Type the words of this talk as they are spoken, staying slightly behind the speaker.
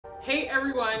Hey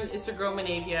everyone, it's your girl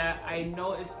Manavia. I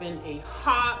know it's been a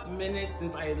hot minute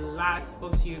since I last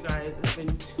spoke to you guys. It's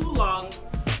been too long,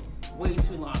 way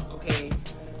too long, okay?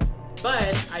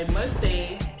 But I must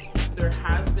say, there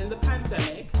has been the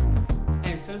pandemic,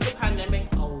 and since the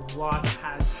pandemic, a lot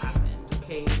has happened,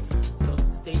 okay? So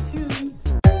stay tuned.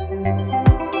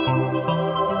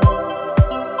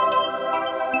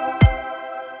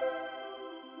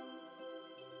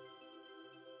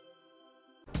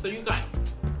 So you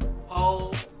guys,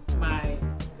 oh my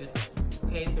goodness,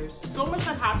 okay? There's so much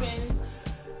that happened.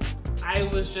 I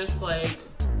was just like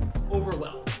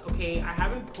overwhelmed, okay? I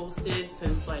haven't posted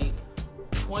since like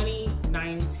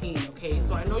 2019, okay?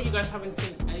 So I know you guys haven't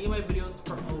seen any of my videos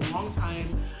for a long time.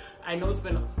 I know it's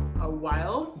been a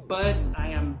while, but I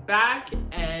am back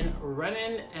and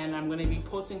running, and I'm gonna be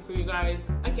posting for you guys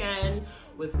again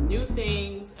with new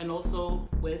things and also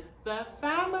with the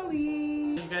family.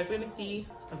 You guys are gonna see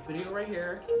a video right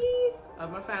here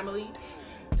of my family,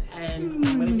 and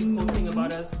I'm gonna be posting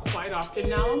about us quite often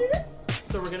now.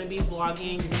 So we're gonna be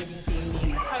vlogging, you're gonna be seeing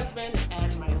me, my husband,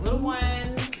 and my little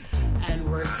one, and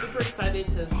we're super excited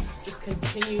to just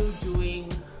continue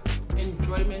doing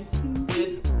enjoyment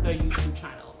with the YouTube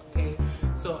channel, okay?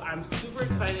 So I'm super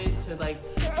excited to like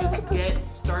just get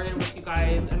started with you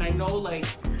guys. And I know like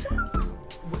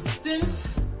since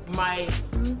my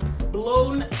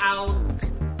blown out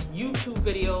YouTube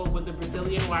video with the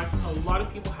Brazilian wax, a lot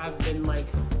of people have been like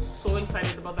so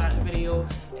excited about that video.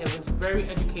 It was very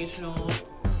educational.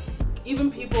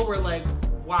 Even people were like,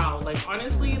 wow, like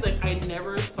honestly, like I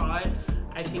never thought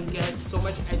I can get so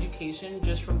much education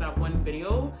just from that one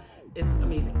video. It's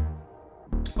amazing.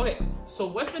 Okay, so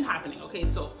what's been happening? Okay,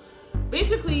 so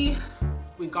basically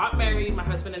we got married, my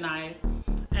husband and I,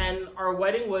 and our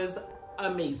wedding was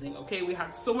amazing. Okay, we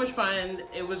had so much fun.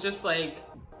 It was just like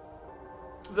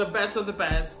the best of the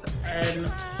best, and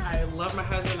I love my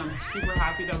husband. I'm super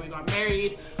happy that we got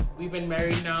married. We've been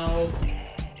married now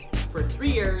for 3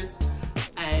 years,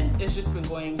 and it's just been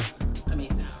going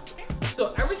amazing.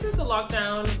 So ever since the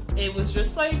lockdown, it was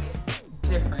just like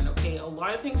different, okay? A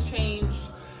lot of things changed,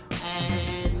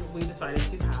 and we decided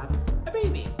to have a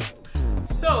baby.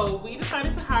 So we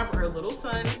decided to have our little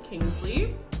son,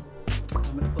 Kingsley.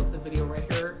 I'm gonna post a video right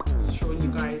here showing you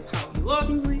guys how he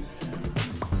looks.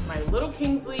 My little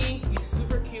Kingsley, he's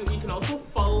super cute. You can also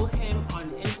follow him on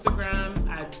Instagram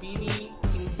at BB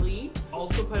Kingsley. I'll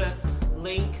also put a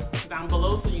link down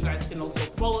below so you guys can also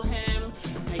follow him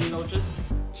and, you know, just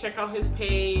check out his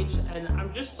page. And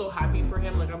I'm just so happy for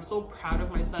him. Like, I'm so proud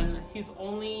of my son. He's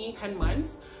only 10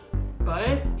 months,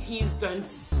 but he's done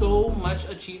so much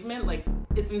achievement. Like,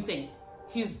 it's insane.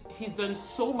 He's done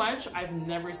so much. I've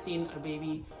never seen a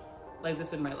baby like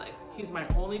this in my life. He's my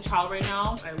only child right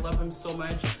now. I love him so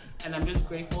much, and I'm just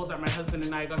grateful that my husband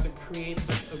and I got to create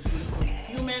such a beautiful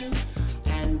human.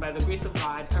 And by the grace of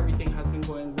God, everything has been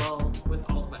going well with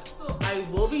all of us. So I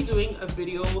will be doing a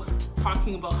video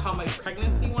talking about how my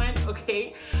pregnancy went,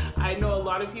 okay? I know a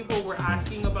lot of people were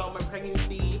asking about my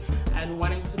pregnancy and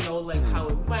wanting to know like how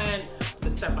it went,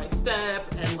 the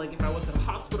step-by-step, and like if I went to the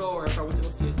hospital or if I went to go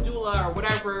see a doula or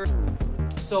whatever.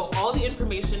 So all the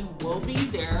information will be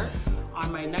there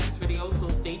on my next video, so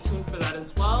stay tuned for that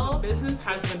as well. Business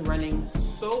has been running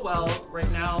so well right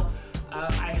now.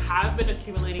 I have been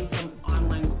accumulating some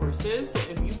online courses, so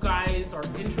if you guys are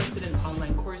interested in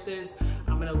online courses,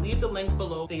 I'm gonna leave the link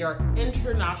below. They are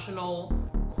international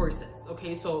courses,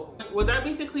 okay? So what that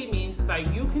basically means is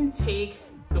that you can take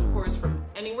the course from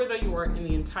anywhere that you are in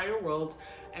the entire world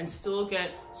and still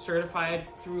get certified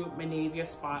through Manavia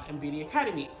Spa and Beauty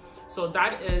Academy. So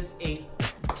that is a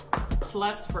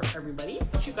plus for everybody. I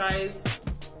want you guys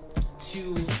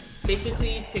to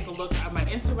basically take a look at my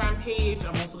Instagram page.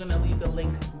 I'm also gonna leave the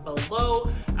link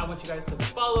below. I want you guys to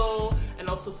follow and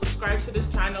also subscribe to this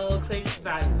channel. Click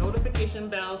that notification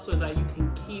bell so that you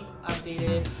can keep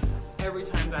updated every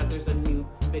time that there's a new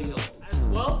video. As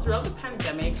well, throughout the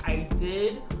pandemic, I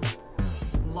did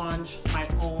launch my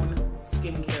own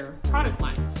skincare product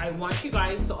line. I want you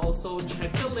guys to also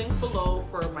check the link below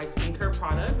for my skincare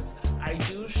products. I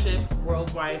do ship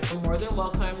worldwide. You're more than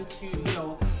welcome to, you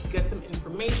know, get some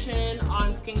information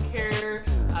on skincare.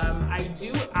 I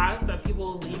do ask that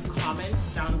people leave comments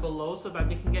down below so that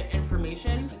they can get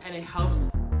information, and it helps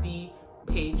the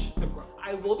page to grow.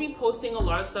 I will be posting a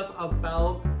lot of stuff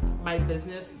about my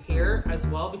business here as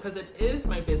well, because it is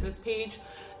my business page,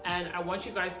 and I want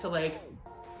you guys to like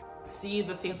see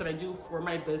the things that I do for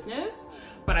my business,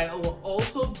 but I will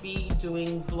also be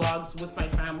doing vlogs with my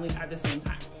family at the same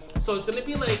time. So it's gonna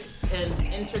be like an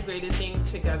integrated thing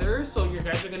together. So you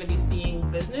guys are gonna be seeing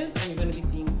business and you're gonna be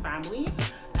seeing family.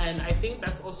 And I think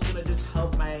that's also gonna just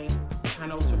help my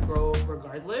channel to grow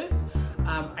regardless.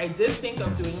 I did think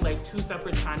of doing like 2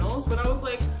 separate channels, but I was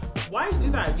like, why do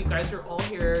that? You guys are all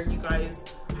here. You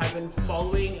guys have been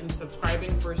following and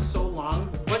subscribing for so long.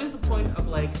 What is the point of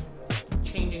like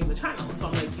changing the channel? So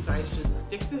I'm like, you guys just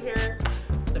stick to here,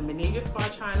 the Menavia Spa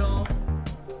channel,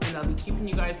 and I'll be keeping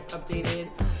you guys updated.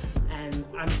 And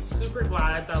I'm super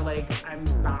glad that like I'm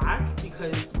back,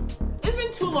 because it's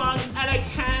been too long and I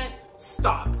can't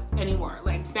stop anymore.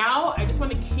 Like now I just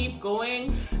want to keep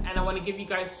going, and I want to give you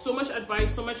guys so much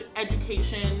advice, so much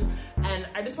education, and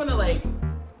I just want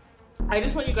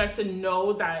you guys to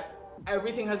know that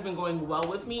everything has been going well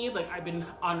with me. Like I've been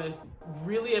on a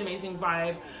really amazing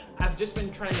vibe. I've just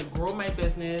been trying to grow my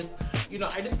business. You know,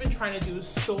 I just been trying to do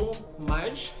so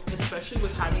much, especially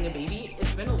with having a baby.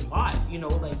 It's been a lot, you know,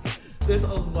 like there's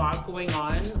a lot going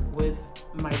on with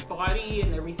my body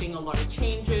and everything, a lot of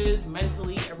changes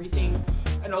mentally, everything,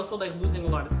 and also like losing a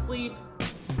lot of sleep.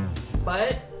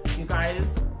 But you guys,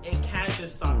 it can't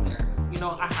just stop there. You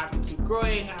know, I have to keep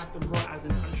growing. I have to grow as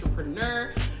an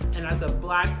entrepreneur, and as a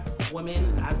Black woman,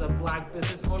 as a Black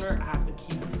business owner, I have to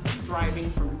keep thriving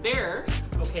from there.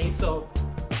 Okay, so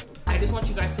I just want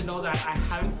you guys to know that I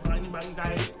haven't forgotten about you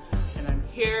guys, and I'm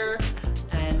here,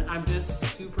 and I'm just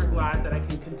super glad that I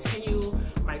can continue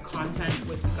my content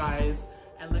with you guys.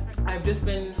 And like I've just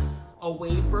been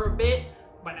away for a bit,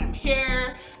 but I'm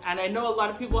here, and I know a lot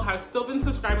of people have still been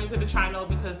subscribing to the channel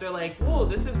because they're like, whoa,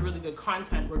 this is really good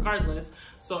content regardless.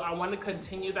 So I want to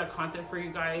continue that content for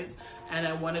you guys, and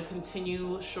I want to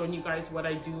continue showing you guys what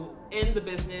I do in the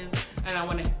business, and I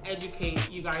want to educate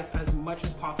you guys as much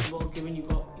as possible, giving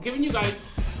you guys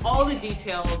all the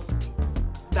details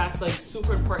that's like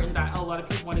super important that a lot of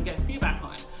people want to get feedback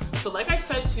on. So like I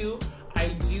said too, I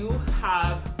do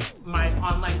have my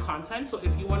online content. So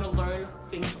if you want to learn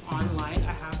things online,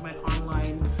 I have my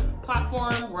online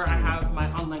platform where I have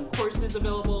my online courses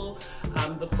available.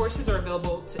 The courses are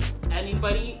available to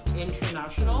anybody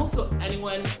international, so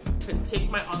anyone can take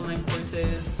my online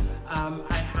courses.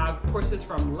 I have courses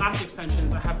from lash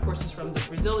extensions. I have courses from the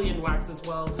Brazilian wax as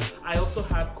well. I also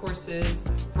have courses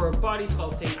for body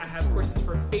sculpting. I have courses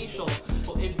for facial.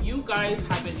 So if you guys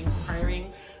have been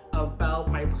inquiring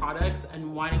about my products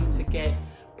and wanting to get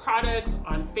products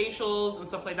on facials and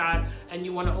stuff like that, and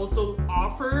you want to also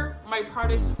offer my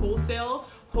products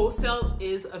wholesale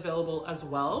is available as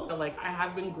well. But like I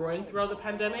have been growing throughout the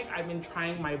pandemic. I've been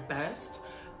trying my best,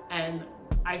 and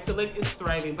I feel like it's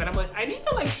thriving, but I'm like, I need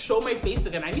to like show my face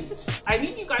again. I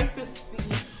need you guys to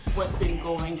see what's been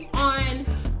going on,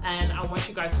 and I want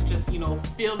you guys to just, you know,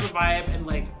 feel the vibe and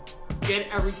like get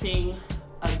everything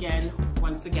again,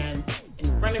 once again,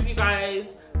 in front of you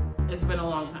guys. It's been a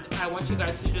long time. I want you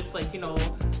guys to just like, you know,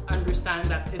 understand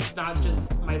that it's not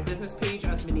just my business page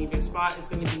as Menavia Spa. It's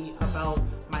going to be about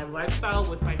my lifestyle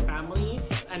with my family,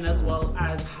 and as well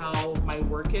as how my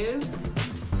work is.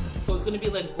 So it's going to be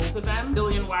like both of them.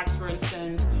 Brazilian wax, for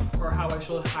instance, or how I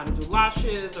show how to do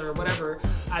lashes or whatever.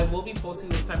 I will be posting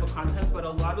this type of contents, but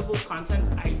a lot of those contents,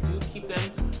 I do keep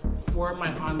them for my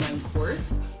online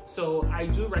course. So I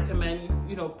do recommend,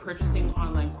 you know, purchasing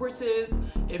online courses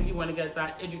if you want to get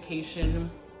that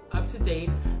education up to date.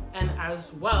 And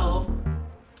as well,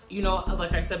 you know,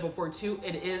 like I said before too,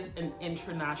 it is an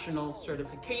international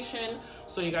certification.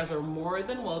 So you guys are more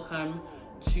than welcome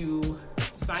to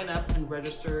sign up and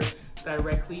register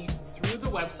directly through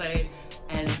the website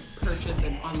and purchase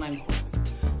an online course.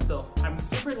 So I'm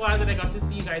super glad that I got to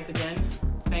see you guys again.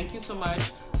 Thank you so much.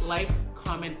 Like,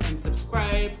 comment, and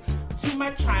subscribe to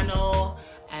my channel,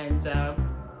 and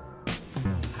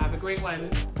have a great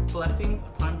one. Blessings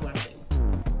upon blessings.